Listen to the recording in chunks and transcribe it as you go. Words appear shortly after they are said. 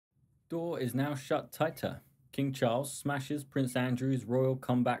Door is now shut tighter. King Charles smashes Prince Andrew's royal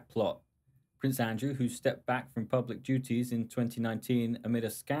comeback plot. Prince Andrew, who stepped back from public duties in 2019 amid a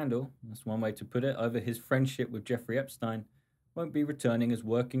scandal, that's one way to put it, over his friendship with Jeffrey Epstein, won't be returning as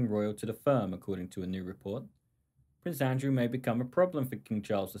working royal to the firm, according to a new report. Prince Andrew may become a problem for King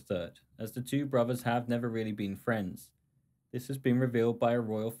Charles III, as the two brothers have never really been friends. This has been revealed by a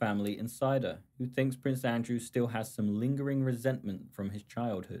royal family insider, who thinks Prince Andrew still has some lingering resentment from his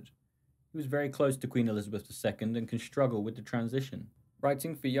childhood. He was very close to Queen Elizabeth II and can struggle with the transition.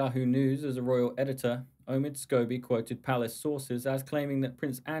 Writing for Yahoo News as a royal editor, Omid Scobie quoted palace sources as claiming that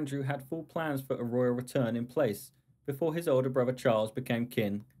Prince Andrew had full plans for a royal return in place before his older brother Charles became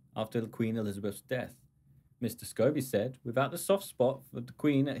king after Queen Elizabeth's death. Mr. Scobie said, without the soft spot for the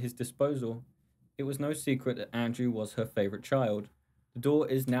Queen at his disposal, it was no secret that Andrew was her favourite child. The door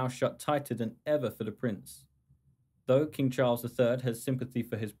is now shut tighter than ever for the prince. Though King Charles III has sympathy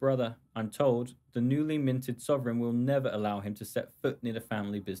for his brother, I'm told the newly minted sovereign will never allow him to set foot near the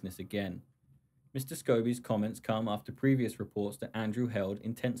family business again. Mr. Scobie's comments come after previous reports that Andrew held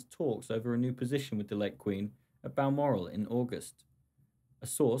intense talks over a new position with the late Queen at Balmoral in August. A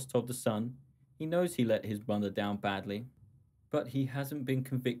source told The Sun he knows he let his mother down badly, but he hasn't been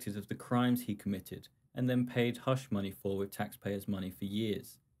convicted of the crimes he committed and then paid hush money for with taxpayers' money for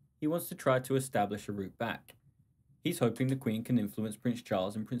years. He wants to try to establish a route back. He's hoping the Queen can influence Prince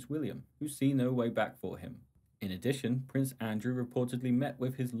Charles and Prince William, who see no way back for him. In addition, Prince Andrew reportedly met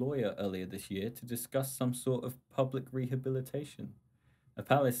with his lawyer earlier this year to discuss some sort of public rehabilitation. A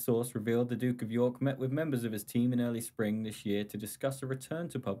palace source revealed the Duke of York met with members of his team in early spring this year to discuss a return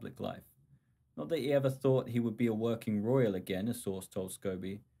to public life. Not that he ever thought he would be a working royal again, a source told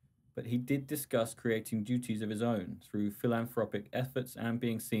Scobie, but he did discuss creating duties of his own through philanthropic efforts and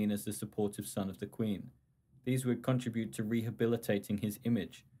being seen as the supportive son of the Queen. These would contribute to rehabilitating his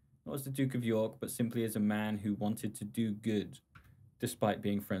image, not as the Duke of York, but simply as a man who wanted to do good, despite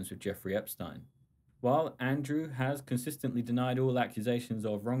being friends with Jeffrey Epstein. While Andrew has consistently denied all accusations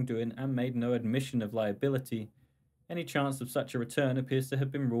of wrongdoing and made no admission of liability, any chance of such a return appears to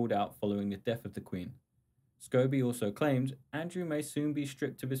have been ruled out following the death of the Queen. Scobie also claimed Andrew may soon be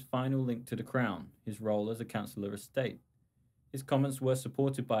stripped of his final link to the crown, his role as a Councillor of State. His comments were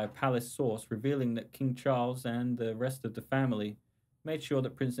supported by a palace source revealing that King Charles and the rest of the family made sure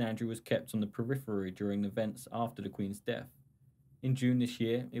that Prince Andrew was kept on the periphery during events after the Queen's death. In June this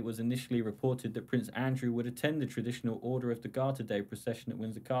year, it was initially reported that Prince Andrew would attend the traditional Order of the Garter Day procession at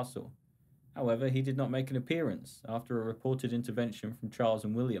Windsor Castle. However, he did not make an appearance after a reported intervention from Charles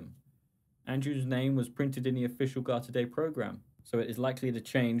and William. Andrew's name was printed in the official Garter Day programme, so it is likely the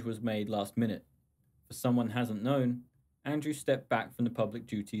change was made last minute. For someone hasn't known, Andrew stepped back from the public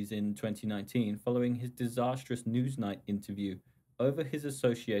duties in 2019 following his disastrous Newsnight interview over his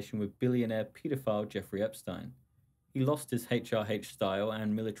association with billionaire paedophile Jeffrey Epstein. He lost his HRH style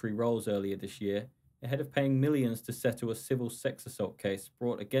and military roles earlier this year, ahead of paying millions to settle a civil sex assault case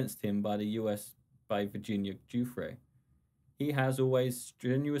brought against him by the US by Virginia Giuffre. He has always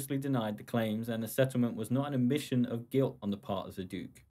strenuously denied the claims, and the settlement was not an admission of guilt on the part of the Duke.